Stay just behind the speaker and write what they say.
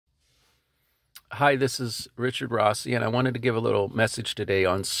Hi, this is Richard Rossi, and I wanted to give a little message today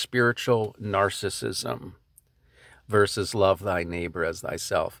on spiritual narcissism versus love thy neighbor as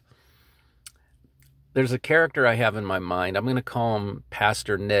thyself. There's a character I have in my mind. I'm going to call him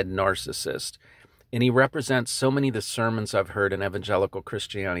Pastor Ned Narcissist, and he represents so many of the sermons I've heard in evangelical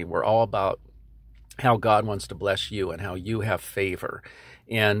Christianity. We're all about how God wants to bless you and how you have favor.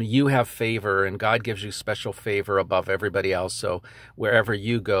 And you have favor, and God gives you special favor above everybody else. So wherever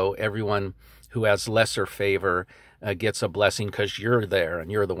you go, everyone who has lesser favor gets a blessing because you're there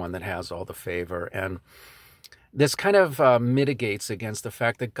and you're the one that has all the favor. And this kind of mitigates against the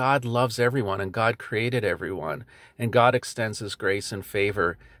fact that God loves everyone and God created everyone. And God extends his grace and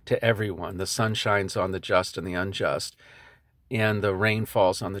favor to everyone. The sun shines on the just and the unjust, and the rain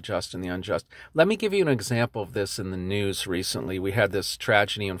falls on the just and the unjust. Let me give you an example of this in the news recently. We had this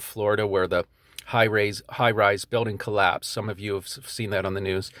tragedy in Florida where the high-rise building collapsed. Some of you have seen that on the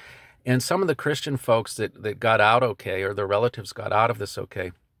news. And some of the Christian folks that got out okay, or their relatives got out of this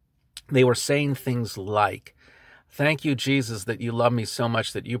okay, they were saying things like, "Thank you, Jesus, that you love me so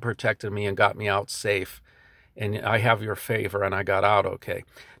much that you protected me and got me out safe. And I have your favor and I got out okay."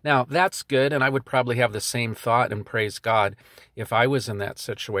 Now, that's good, and I would probably have the same thought and praise God if I was in that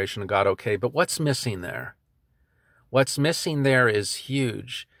situation and got okay. But what's missing there? What's missing there is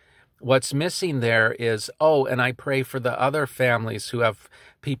huge. What's missing there is, and I pray for the other families who have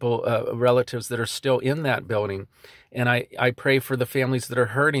people, relatives that are still in that building. And I pray for the families that are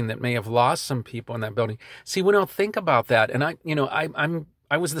hurting that may have lost some people in that building. See, we don't think about that. And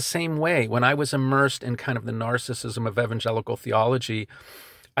I was the same way when I was immersed in kind of the narcissism of evangelical theology.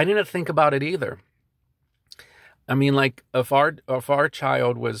 I didn't think about it either. I mean, like if our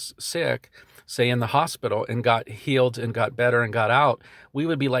child was sick, say in the hospital, and got healed and got better and got out, we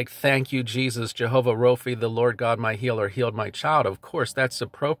would be like, "Thank you, Jesus, Jehovah Rophi, the Lord God, my healer, healed my child." Of course, that's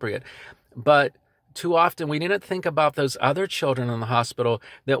appropriate. But too often we didn't think about those other children in the hospital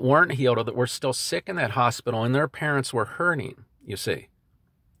that weren't healed or that were still sick in that hospital and their parents were hurting, you see.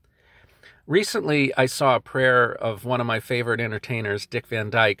 Recently, I saw a prayer of one of my favorite entertainers, Dick Van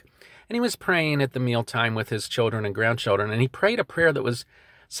Dyke, and he was praying at the mealtime with his children and grandchildren, and he prayed a prayer that was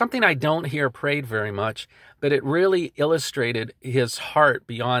something I don't hear prayed very much, but it really illustrated his heart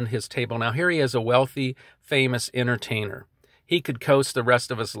beyond his table. Now, here he is, a wealthy, famous entertainer. He could coast the rest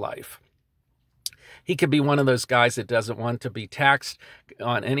of his life. He could be one of those guys that doesn't want to be taxed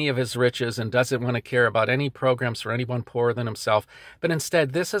on any of his riches and doesn't want to care about any programs for anyone poorer than himself. But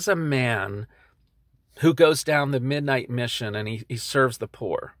instead, this is a man who goes down the midnight mission and he serves the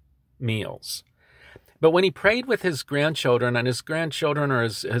poor meals. But when he prayed with his grandchildren, and his grandchildren or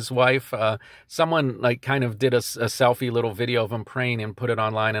his wife, someone like kind of did a selfie little video of him praying and put it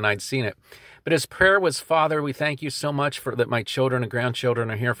online, and I'd seen it. But his prayer was, "Father, we thank you so much for that my children and grandchildren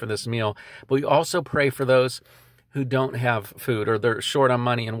are here for this meal. But we also pray for those who don't have food, or they're short on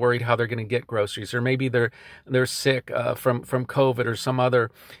money and worried how they're going to get groceries, or maybe they're sick from COVID or some other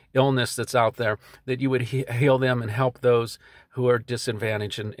illness that's out there, that you would heal them and help those who are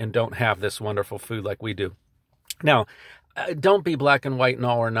disadvantaged and don't have this wonderful food like we do." Now, don't be black and white and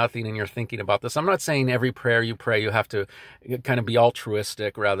all or nothing and you're thinking about this. I'm not saying every prayer you pray you have to kind of be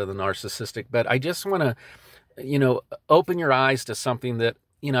altruistic rather than narcissistic, but I just want to, open your eyes to something that,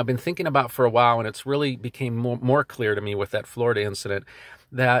 I've been thinking about for a while, and it's really became more clear to me with that Florida incident,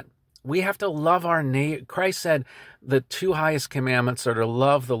 that we have to love our neighbor. Christ said the two highest commandments are to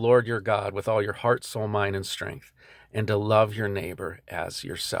love the Lord your God with all your heart, soul, mind, and strength, and to love your neighbor as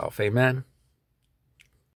yourself. Amen.